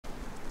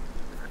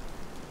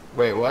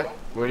Wait, what?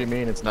 What do you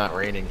mean it's not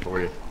raining for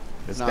you?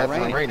 It's Not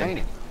definitely raining.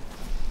 raining.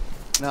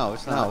 No,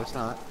 it's not. No, it's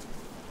not.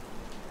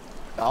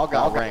 All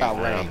got rain.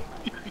 Got rain.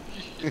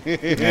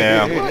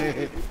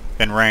 Yeah.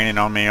 Been raining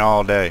on me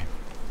all day.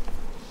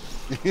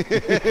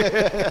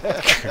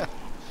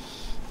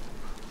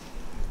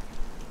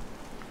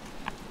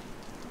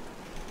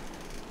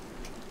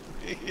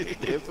 It's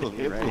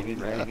definitely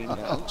raining.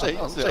 I'll take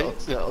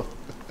so.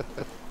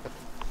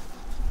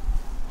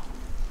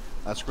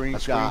 A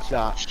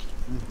screenshot.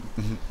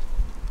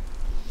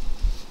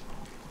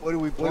 What do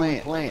we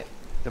plant?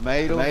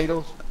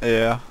 Tomatoes?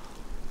 Yeah.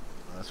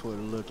 That's what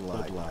it looked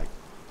like.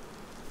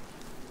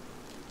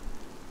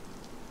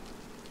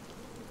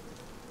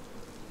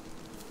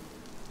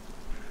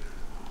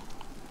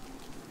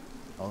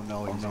 Oh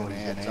no, he's gonna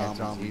add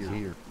zombies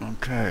here.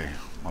 Okay.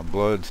 My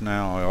blood's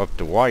now up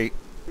to white.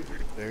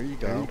 There you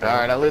go. All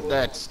right, I lit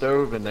that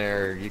stove in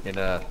there. You can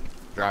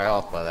dry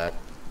off by that.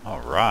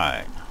 All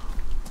right.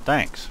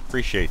 Thanks.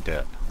 Appreciate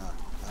that.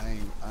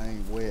 I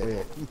ain't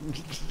wet.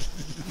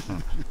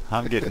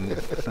 I'm getting.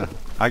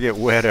 I get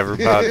wet every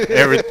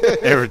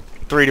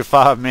 3 to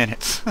 5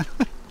 minutes.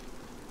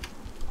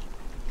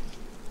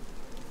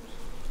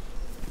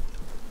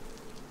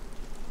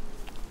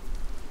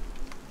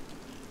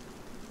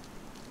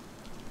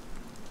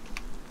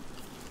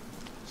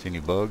 See any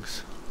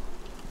bugs?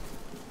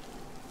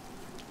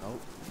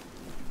 Nope.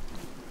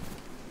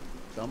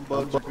 Some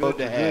bugs are good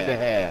to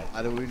have.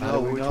 How do we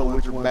know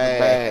which ones are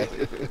bad?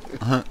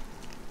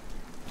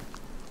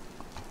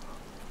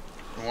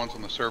 The ones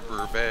on the server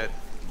are bad.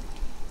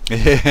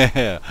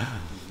 Yeah.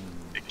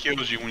 It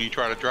kills you when you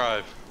try to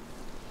drive.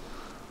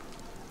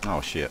 Oh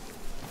shit.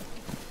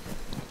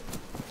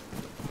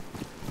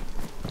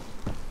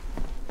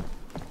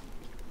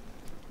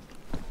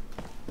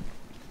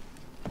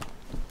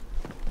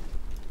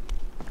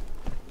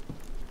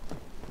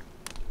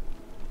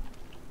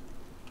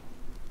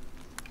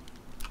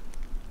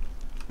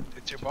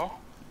 Hit your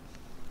ball.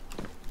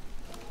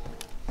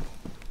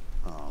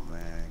 Oh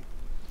man,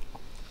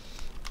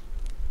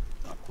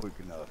 not quick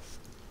enough.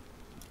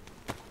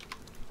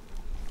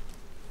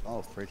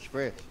 Oh, fresh.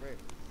 Fresh.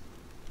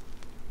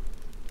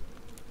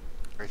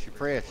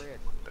 What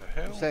the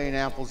hell? You're saying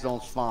apples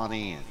don't spawn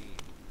in.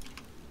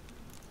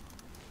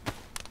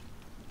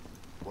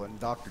 Wasn't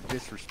Dr.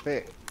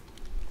 Disrespect.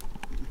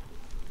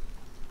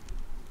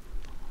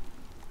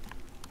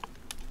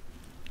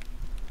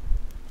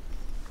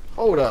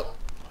 Hold up.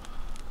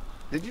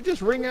 Did you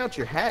just wring out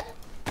your hat?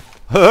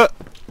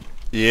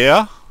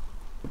 Yeah.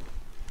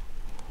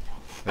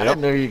 I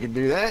didn't know you could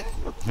do that.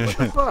 What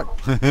the fuck?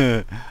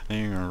 You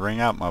can wring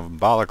out my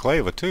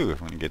balaclava too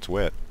when it gets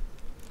wet.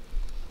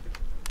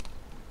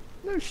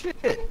 No shit.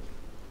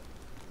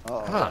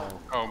 Uh-oh. Huh.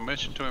 Oh,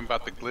 mention to him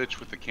about the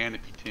glitch with the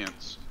canopy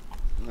tents.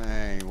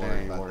 I ain't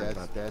worried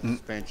about that.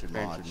 Suspension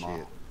mod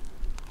shit.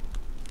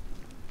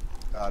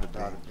 Gotta be.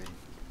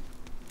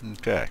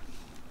 Okay.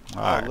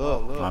 All right.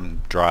 Look.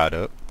 I'm dried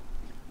up.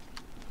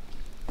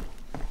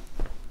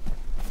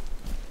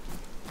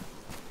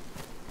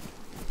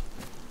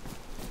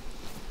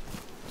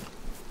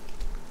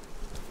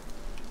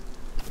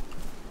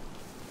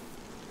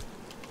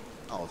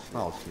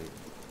 Oh shit.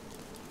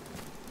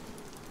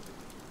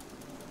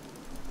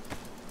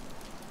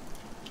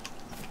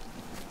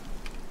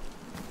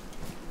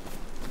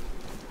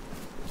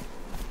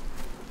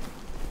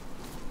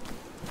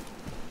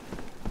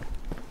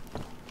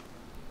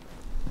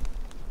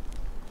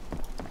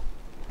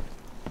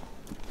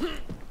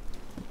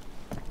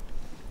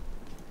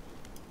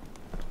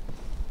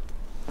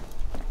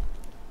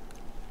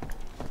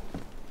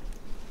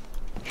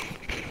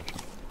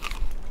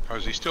 Oh,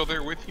 is he still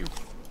there with you?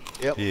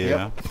 Yep. Yeah.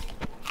 Yep.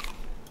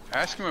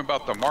 Ask him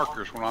about the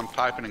markers when I'm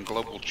typing in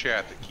global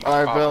chat that keeps All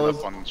right, popping fellas.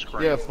 up on the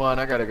screen. Yeah, fun.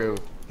 I gotta go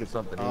get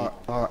something to eat.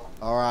 All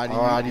right.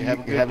 You have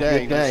a good Have a day.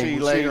 good day.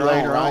 We'll see you We'll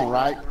later on,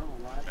 right?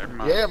 Never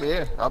mind.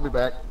 Yeah. I'll be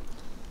back.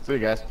 See you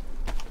guys.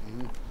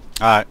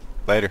 All right.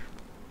 Later.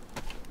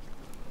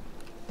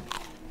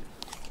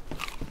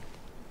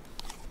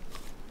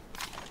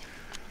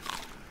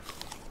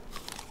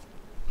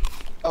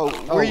 Oh,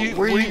 where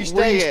you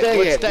stay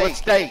at? What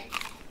state?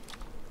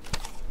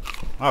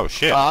 Oh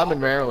shit. I'm in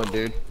Maryland,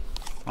 dude.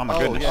 Oh my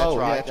goodness.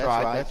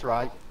 Yeah, that's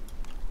right.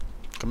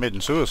 Committing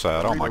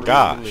suicide. Oh my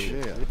gosh.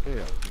 Yeah.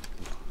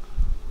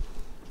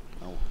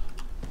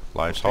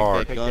 Life's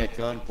hard.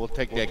 We'll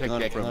take that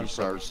gun from you,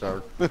 sir.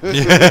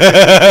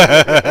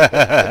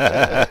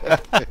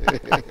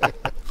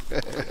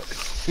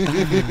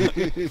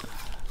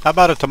 How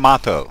about a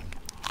tomato?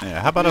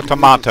 Yeah, how about a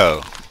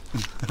tomato?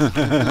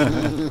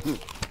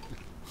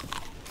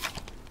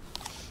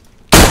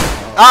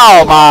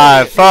 Oh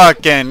my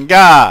fucking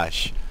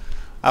gosh.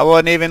 I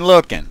wasn't even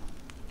looking.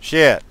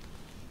 Shit.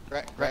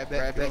 Grab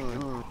that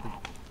gun.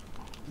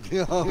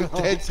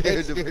 That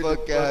scared the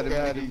fuck out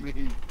of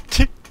me.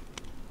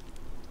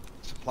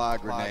 Supply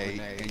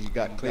grenade, and you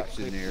got clips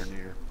in there.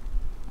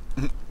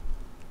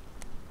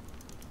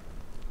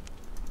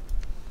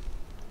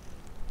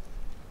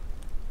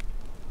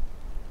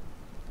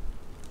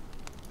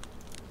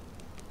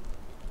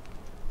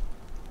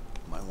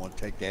 gonna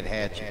take that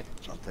hatchet.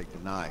 I'll take the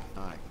knife.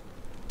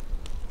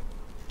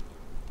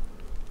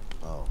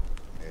 Oh,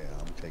 yeah,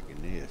 I'm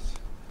taking this.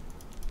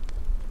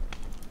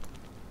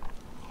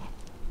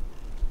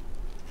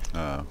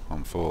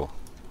 I'm full.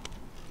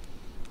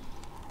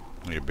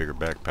 Need a bigger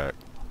backpack.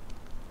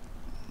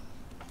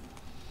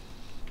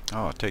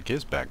 Oh, I'll take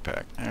his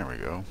backpack. There we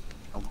go.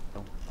 Oh,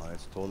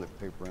 that's toilet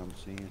paper I'm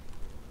seeing.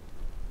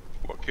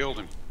 What killed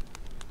him?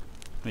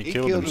 He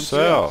killed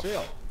himself.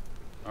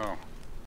 Oh.